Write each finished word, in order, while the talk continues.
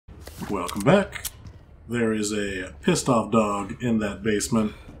Welcome back. There is a pissed off dog in that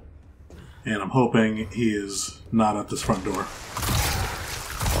basement, and I'm hoping he is not at this front door.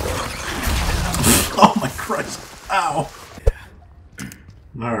 Oh my Christ! Ow!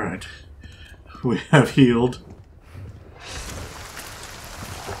 Alright. We have healed.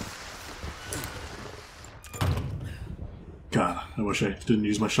 God, I wish I didn't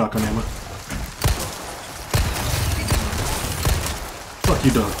use my shotgun ammo. Fuck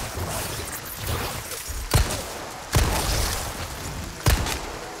you, dog.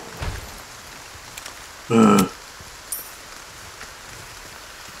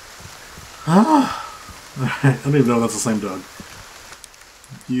 I don't even know if that's the same dog.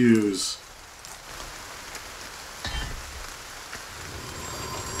 Use.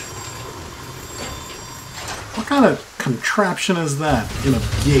 What kind of contraption is that in a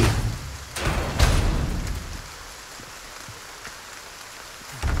gate?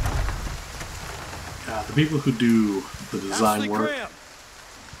 God, the people who do the design work,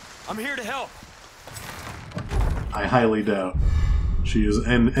 I'm here to help. I highly doubt she is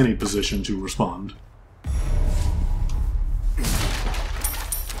in any position to respond.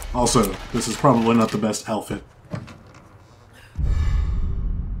 Also, this is probably not the best outfit.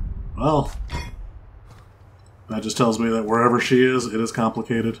 Well, that just tells me that wherever she is, it is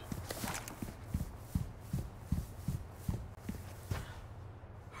complicated.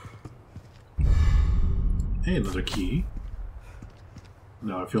 Hey, another key.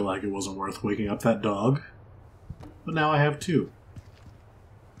 Now I feel like it wasn't worth waking up that dog, but now I have two.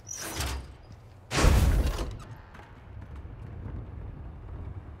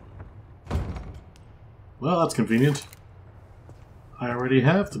 Well, that's convenient. I already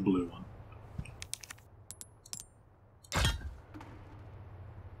have the blue one.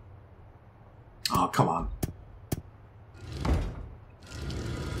 Oh, come on.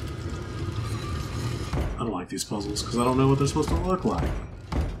 I don't like these puzzles because I don't know what they're supposed to look like.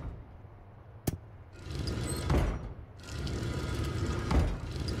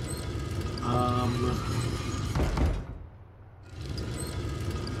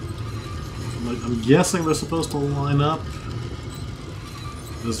 I'm guessing they're supposed to line up.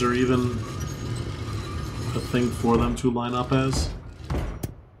 Is there even a thing for them to line up as?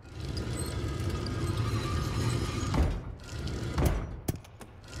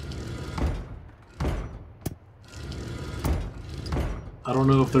 I don't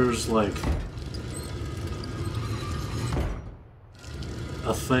know if there's like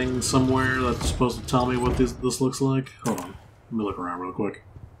a thing somewhere that's supposed to tell me what this looks like. Hold on, let me look around real quick.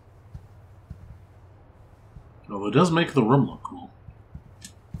 Oh, it does make the room look cool.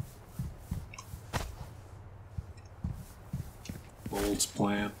 Bulbs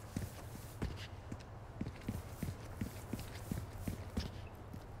plant.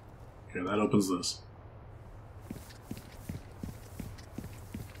 Okay, that opens this.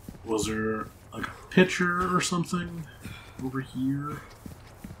 Was there like a picture or something over here?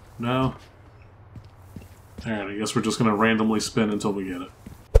 No? Alright, I guess we're just gonna randomly spin until we get it.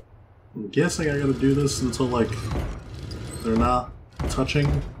 I'm guessing I gotta do this until, like, they're not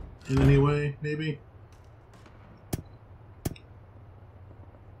touching in any way, maybe?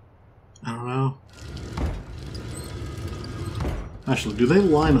 I don't know. Actually, do they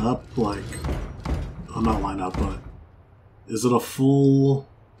line up, like... Oh, not line up, but... Is it a full...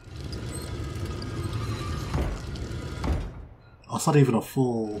 Oh, it's not even a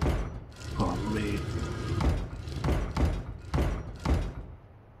full... Hold on, let me...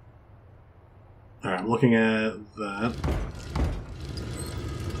 Alright, I'm looking at that.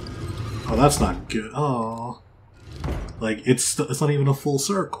 Oh, that's not good. Oh. Like, it's not even a full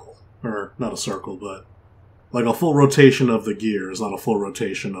circle. Or, not a circle, but... Like, a full rotation of the gear is not a full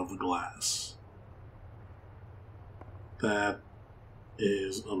rotation of the glass. That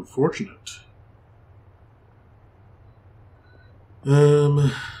is unfortunate.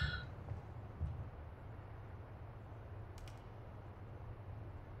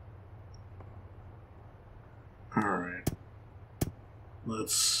 Alright.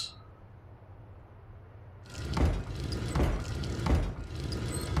 Let's...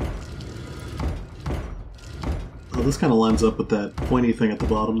 Oh, this kind of lines up with that pointy thing at the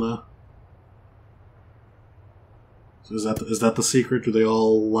bottom, though. So is that the secret? Do they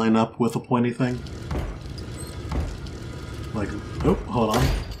all line up with a pointy thing? Like, oh, hold on.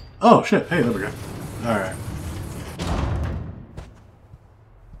 Oh, shit, hey, there we go. Alright.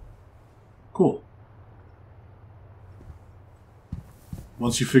 Cool.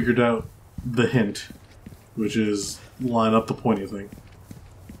 Once you figured out the hint, which is line up the pointy thing.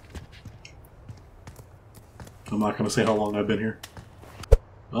 I'm not going to say how long I've been here.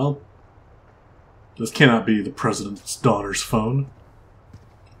 Well, This cannot be the president's daughter's phone.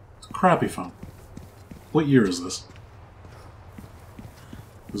 It's a crappy phone. What year is this?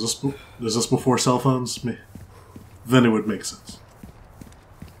 Is this before cell phones? Then it would make sense.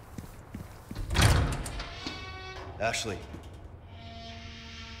 Ashley.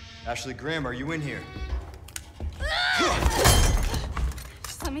 Ashley Graham, are you in here?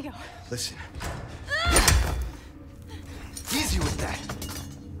 Just let me go. Listen. Easy with that.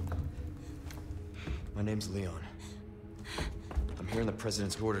 My name's Leon. I'm hearing the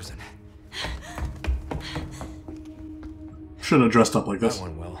president's orders and... Shouldn't have dressed up like this. That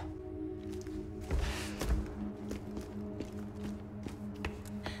went well.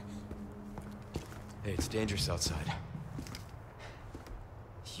 Hey, it's dangerous outside.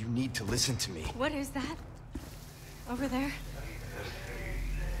 You need to listen to me. What is that? Over there?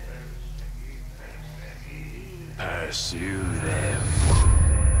 Pursue them.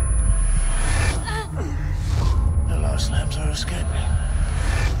 The lost lambs are escaping.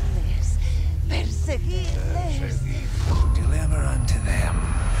 Perseguirles. Deliver unto them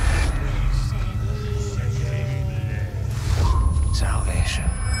salvation.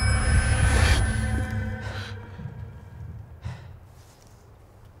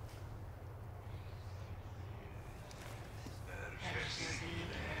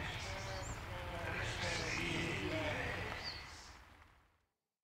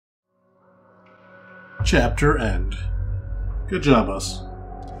 Chapter end. Good job, us.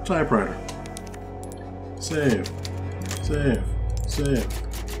 Typewriter. Save. Save. Save.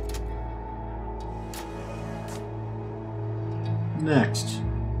 Next.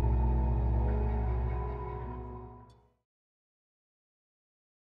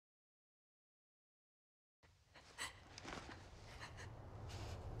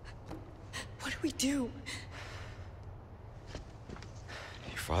 What do we do?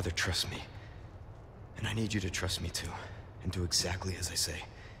 Your father trusts me. And I need you to trust me too. And do exactly as I say.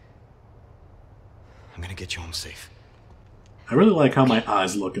 I'm gonna get you home safe. I really like how my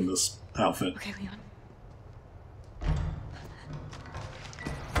eyes look in this outfit. Okay, Leon.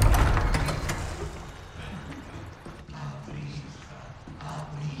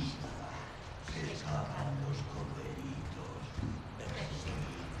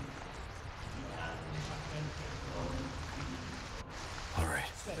 All right.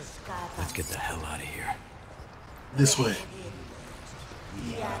 Let's get the hell out of here. This way.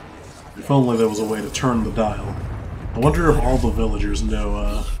 If only there was a way to turn the dial. I wonder if all the villagers know,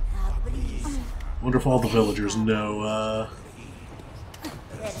 I wonder if all the villagers know,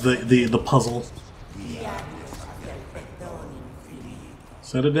 the puzzle.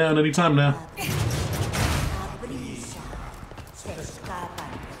 Set it down anytime now.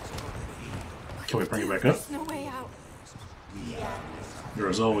 Can we bring it back up? There's no way out. There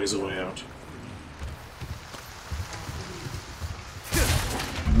is always a way out.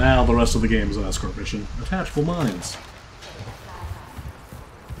 Now the rest of the game is an escort mission. Attachable mines.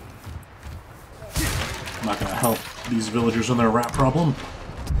 I'm not gonna help these villagers in their rat problem.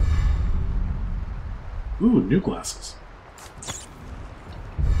 Ooh, new glasses.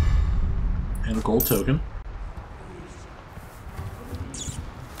 And a gold token.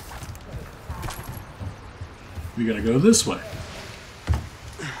 We gotta go this way.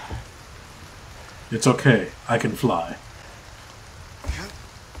 It's okay, I can fly.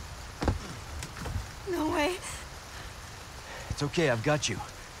 No way. It's okay, I've got you.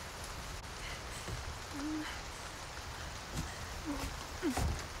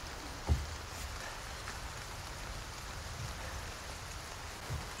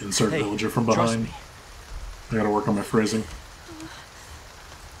 Insert Hey, villager from trust behind. me. I gotta work on my phrasing.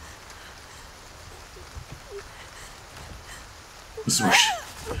 This is where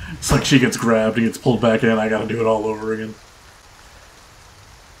it's like she gets grabbed and gets pulled back in. I gotta do it all over again.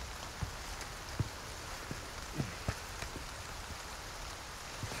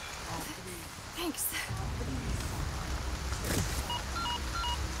 Thanks.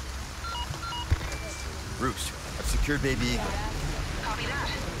 Roost, I've secured Baby Eagle. Copy that.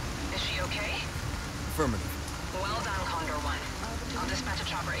 Is she okay? Affirmative. Well done, Condor 1. I'll dispatch a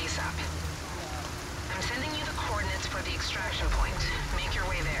chopper ASAP. I'm sending you the coordinates for the extraction point. Make your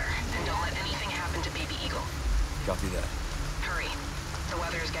way there, and don't let anything happen to Baby Eagle. Copy that. Hurry. The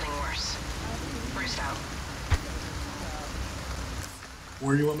weather is getting worse. Roost out.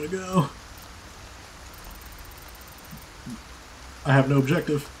 Where do you want me to go? I have no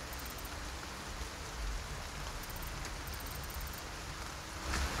objective.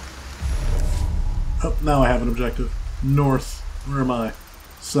 Oh, now I have an objective. North. Where am I?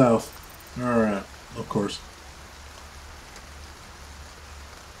 South. Alright. Of course.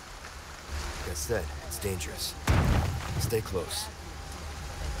 I said, it's dangerous. Stay close.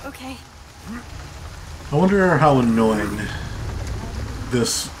 Okay. I wonder how annoying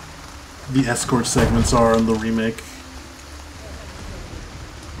the escort segments are in the remake.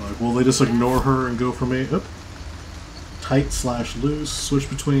 Like, will they just ignore her and go for me? Oop. Tight/loose. Switch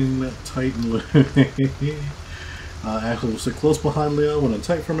between tight and loose. Actually, will sit close behind Leon when in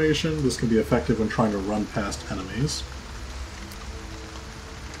tight formation. This can be effective when trying to run past enemies.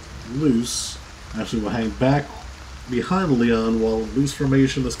 Loose. Actually, will hang back behind Leon while in loose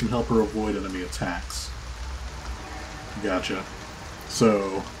formation. This can help her avoid enemy attacks. Gotcha.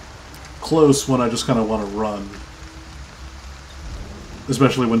 So, close when I just kind of want to run.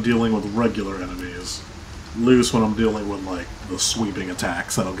 Especially when dealing with regular enemies. Loose when I'm dealing with, like, the sweeping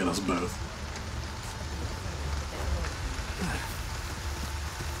attacks that'll get us both.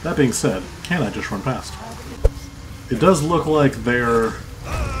 That being said, can I just run past? It does look like they're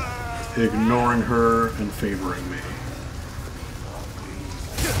ignoring her and favoring me.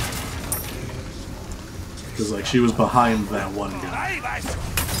 Because, like, she was behind that one guy.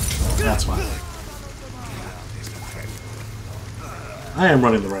 That's fine. I am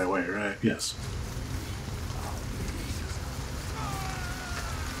running the right way, right? Yes.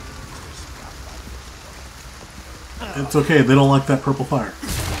 It's okay, they don't like that purple fire.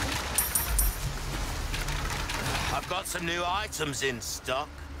 I've got some new items in stock.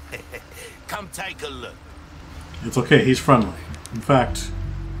 Come take a look. It's okay, he's friendly. In fact,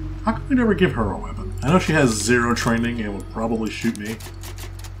 how come we never give her a weapon? I know she has 0 training and would probably shoot me.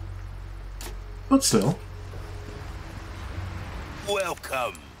 But still.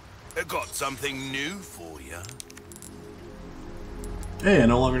 Welcome. I got something new for you. Hey, I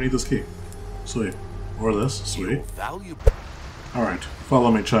no longer need this key. Sweet. Or this. Sweet. Alright,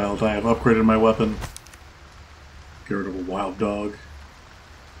 follow me, child. I have upgraded my weapon. Get rid of a wild dog.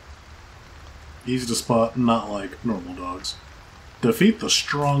 Easy to spot, not like normal dogs. Defeat the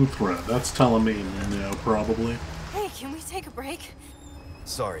strong threat. That's telling me no, probably. Hey, can we take a break?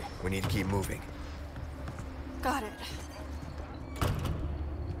 Sorry, we need to keep moving. Got it.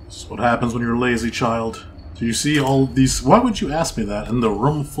 This is what happens when you're lazy, child. Do you see all these... Why would you ask me that in the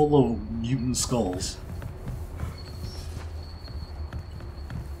room full of mutant skulls?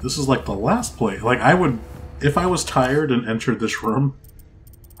 This is like the last place. Like, I would... If I was tired and entered this room,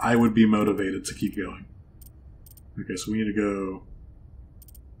 I would be motivated to keep going. Okay, so we need to go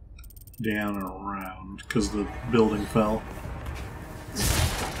down and around, because the building fell.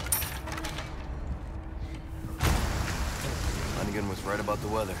 Hunnigan was right about the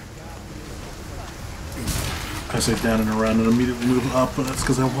weather. I say down and around and immediately move up, but that's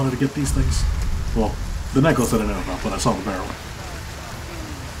because I wanted to get these things. Well, the necklace I didn't know about, but I saw the barrel.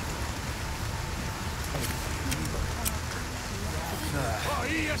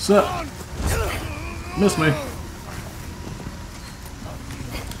 Set. Miss me.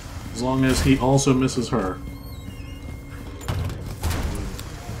 As long as he also misses her.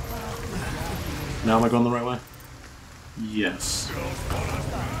 Now am I going the right way? Yes.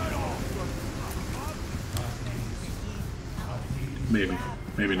 Maybe.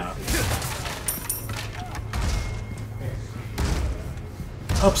 Maybe not.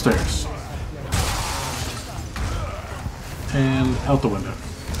 Upstairs. And out the window.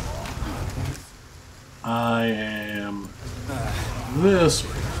 I am this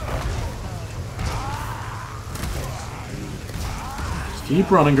way. Just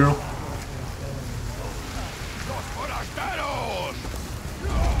keep running, girl.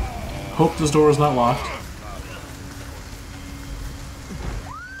 Hope this door is not locked.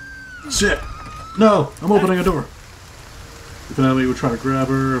 Shit! No! I'm opening a door. If an enemy would try to grab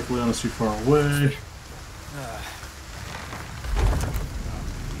her, if Leon is too far away.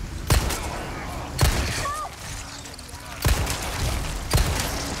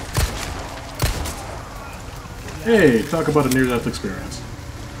 Hey, talk about a near-death experience.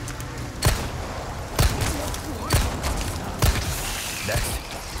 Next.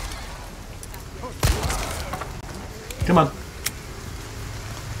 Come on.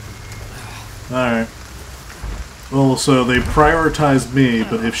 Alright. Well, so they prioritized me,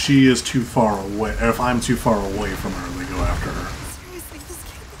 but if she is too far away, or if I'm too far away from her, they go after her. Seriously, this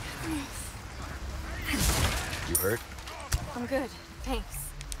can't be happening. You hurt? I'm good. Thanks.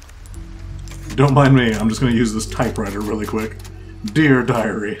 Don't mind me, I'm just going to use this typewriter really quick. Dear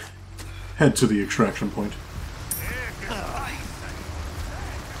Diary, head to the extraction point.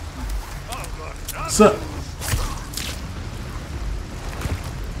 So,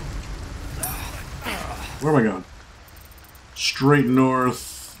 where am I going? Straight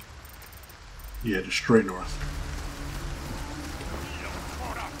north. Yeah, just straight north.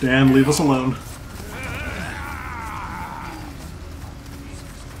 Dan, leave us alone.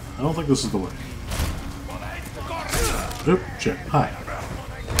 I don't think this is the way. Oop, shit. Hi.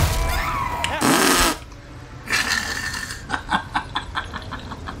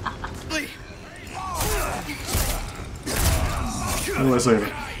 How do I save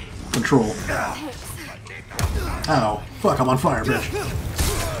it? Control. Ow. Fuck, I'm on fire, bitch.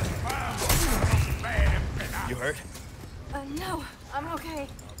 You hurt? No, I'm okay.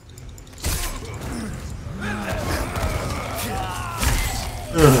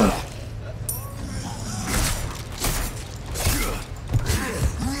 Ugh.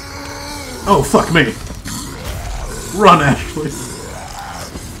 Oh, fuck me. Run, Ashley.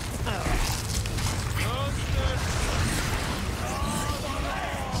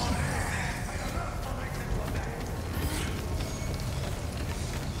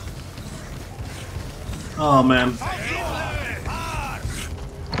 Oh, man.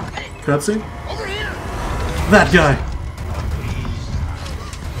 Cutscene? That guy.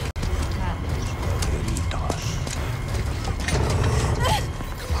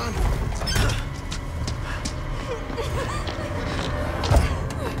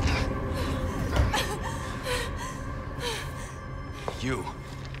 You.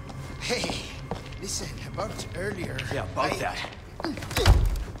 Hey, listen, about earlier. Yeah, about that.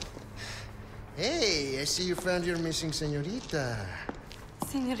 Hey, I see you found your missing señorita.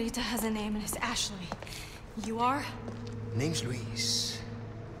 Señorita has a name and it's Ashley. You are? Name's Luis.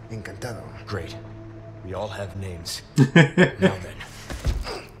 Encantado. Great. We all have names. Now then.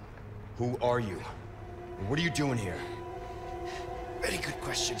 Who are you? And what are you doing here? Very good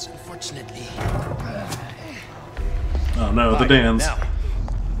questions, unfortunately. Oh no, the Dans. Now.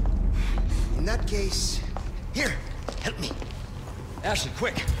 In that case, here, help me. Ashley,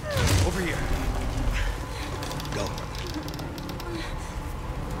 quick! Over here. Go.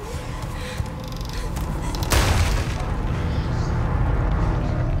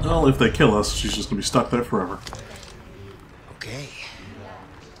 Well, if they kill us, she's just gonna be stuck there forever. Okay,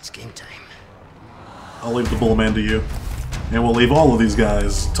 it's game time. I'll leave the Bullman to you. And we'll leave all of these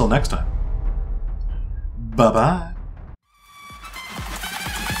guys till next time. Bye-bye.